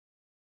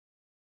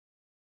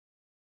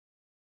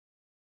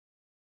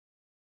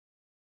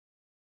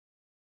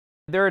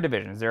There are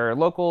divisions. There are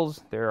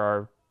locals, there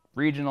are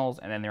regionals,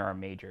 and then there are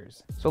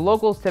majors. So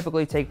locals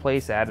typically take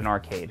place at an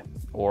arcade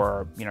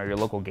or, your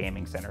local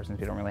gaming center, since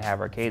we don't really have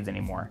arcades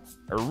anymore.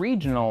 A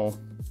regional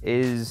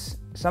is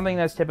something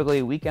that's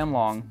typically weekend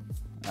long,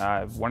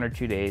 1 or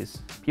 2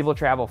 days. People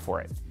travel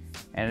for it,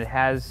 and it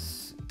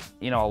has,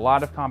 a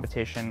lot of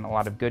competition, a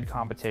lot of good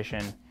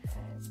competition,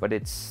 but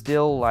it's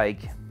still like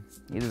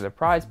either the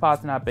prize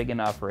pot's not big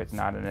enough or it's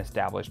not an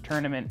established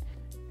tournament.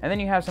 And then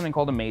you have something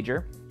called a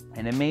major.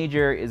 And a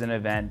major is an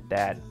event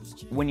that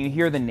when you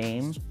hear the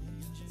name,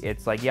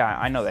 it's like, yeah,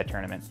 I know that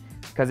tournament,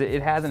 because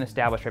it has an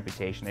established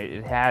reputation.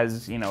 It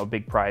has, a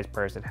big prize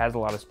purse. It has a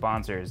lot of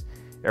sponsors.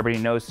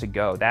 Everybody knows to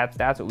go. That's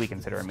what we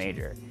consider a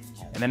major.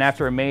 And then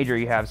after a major,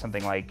 you have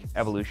something like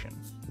Evolution,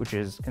 which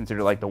is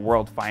considered like the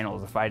world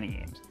finals of fighting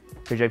games,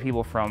 because you have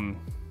people from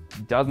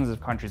dozens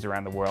of countries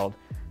around the world,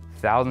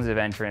 thousands of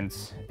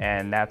entrants,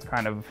 and that's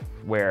kind of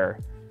where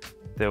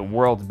the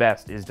world's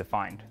best is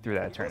defined through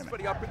that tournament.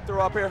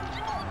 Throw up here.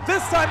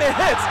 This time it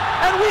hits,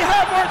 and we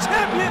have our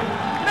champion,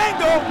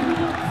 Mango,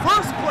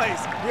 first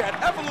place here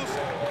at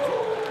Evolution.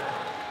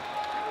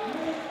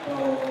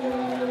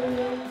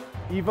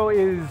 EVO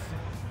is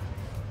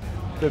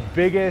the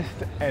biggest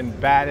and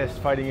baddest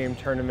fighting game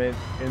tournament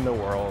in the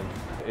world.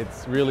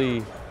 It's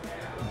really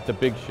the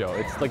big show.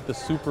 It's like the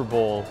Super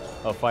Bowl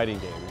of fighting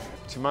games.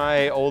 To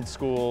my old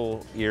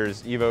school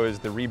ears, EVO is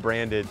the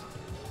rebranded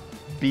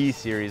B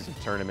series of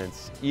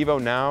tournaments. EVO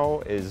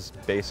now is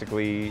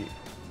basically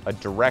a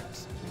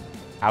direct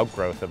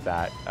outgrowth of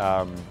that.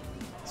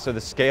 So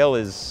the scale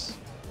is,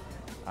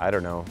 I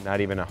don't know,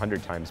 not even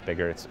 100 times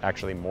bigger. It's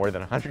actually more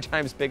than 100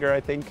 times bigger, I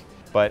think.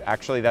 But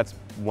actually that's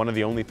one of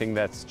the only things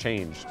that's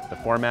changed. The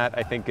format,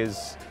 I think,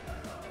 is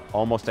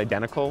almost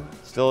identical.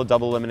 Still a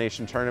double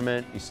elimination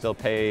tournament. You still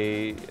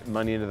pay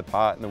money into the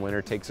pot and the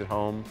winner takes it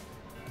home.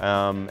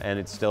 And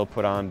it's still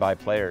put on by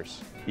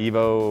players.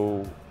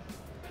 EVO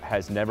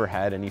has never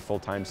had any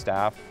full-time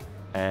staff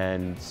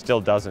and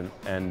still doesn't,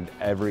 and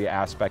every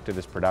aspect of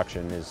this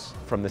production is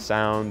from the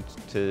sound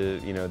to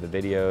the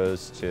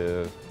videos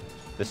to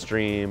the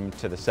stream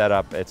to the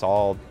setup. It's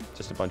all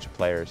just a bunch of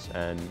players,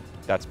 and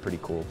that's pretty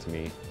cool to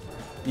me.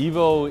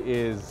 EVO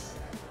is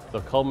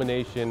the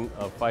culmination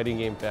of fighting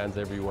game fans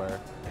everywhere.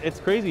 It's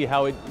crazy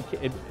how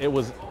it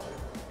was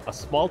a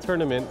small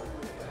tournament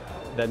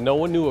that no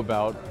one knew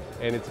about,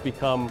 and it's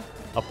become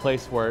a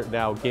place where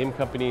now game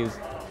companies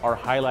are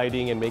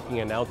highlighting and making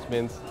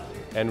announcements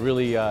and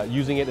really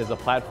using it as a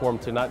platform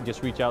to not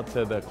just reach out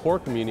to the core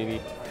community,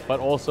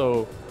 but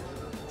also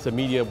to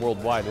media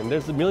worldwide. And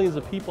there's millions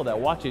of people that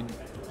watch it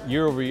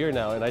year over year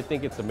now, and I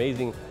think it's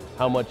amazing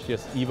how much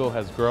just EVO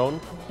has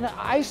grown.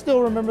 I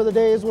still remember the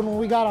days when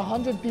we got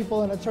 100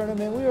 people in a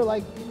tournament. We were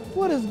like,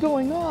 what is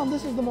going on?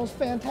 This is the most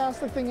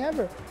fantastic thing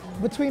ever.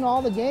 Between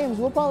all the games,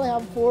 we'll probably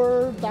have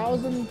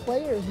 4,000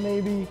 players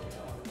maybe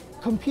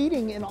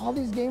competing in all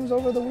these games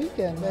over the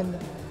weekend.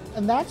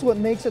 And that's what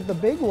makes it the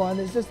big one,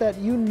 is just that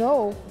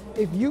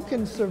if you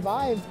can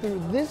survive through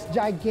this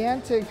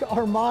gigantic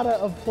armada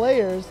of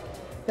players,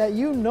 that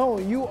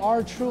you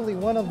are truly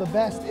one of the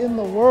best in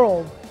the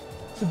world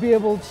to be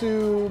able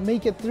to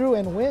make it through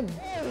and win.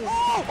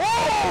 Oh,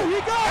 he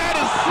got it!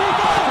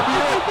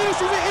 If he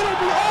finishes it, it'll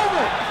be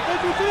over!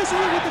 If he finishes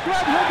it with the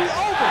grab, he'll be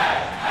over!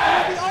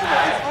 It'll be over,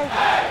 it's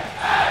over!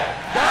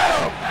 Got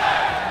him!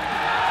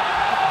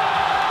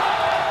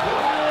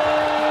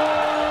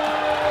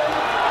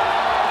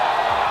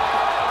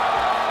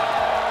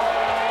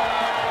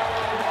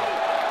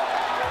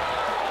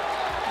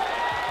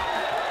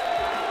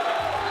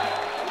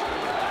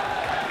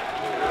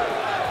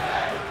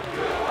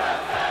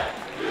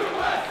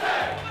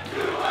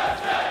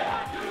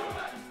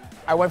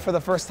 I went for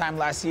the first time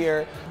last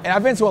year, and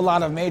I've been to a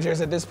lot of majors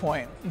at this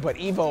point, but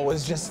EVO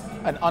was just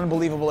an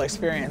unbelievable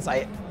experience.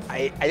 I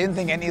didn't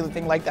think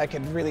anything like that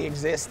could really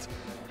exist,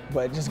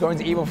 but just going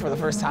to EVO for the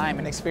first time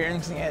and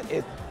experiencing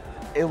it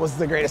was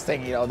the greatest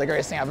thing, the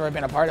greatest thing I've ever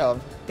been a part of.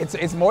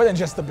 It's more than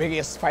just the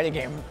biggest fighting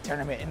game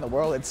tournament in the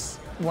world. It's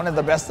one of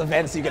the best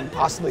events you can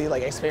possibly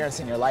experience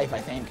in your life,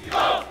 I think.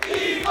 EVO,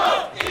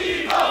 EVO,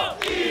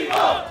 EVO,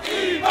 EVO,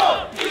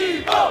 EVO,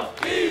 EVO,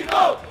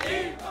 EVO,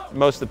 EVO.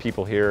 Most of the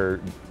people here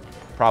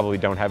probably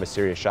don't have a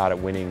serious shot at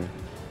winning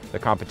the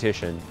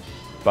competition,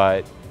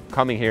 but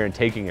coming here and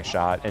taking a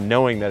shot and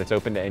knowing that it's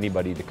open to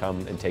anybody to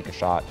come and take a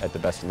shot at the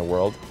best in the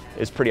world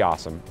is pretty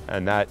awesome.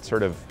 And that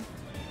sort of,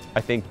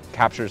 I think,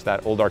 captures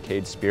that old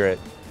arcade spirit,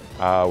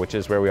 which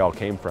is where we all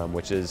came from,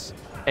 which is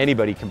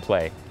anybody can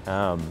play.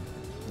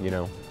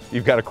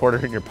 You've got a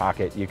quarter in your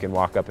pocket, you can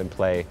walk up and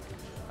play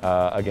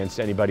against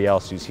anybody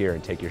else who's here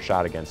and take your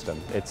shot against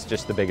them. It's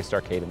just the biggest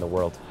arcade in the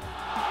world.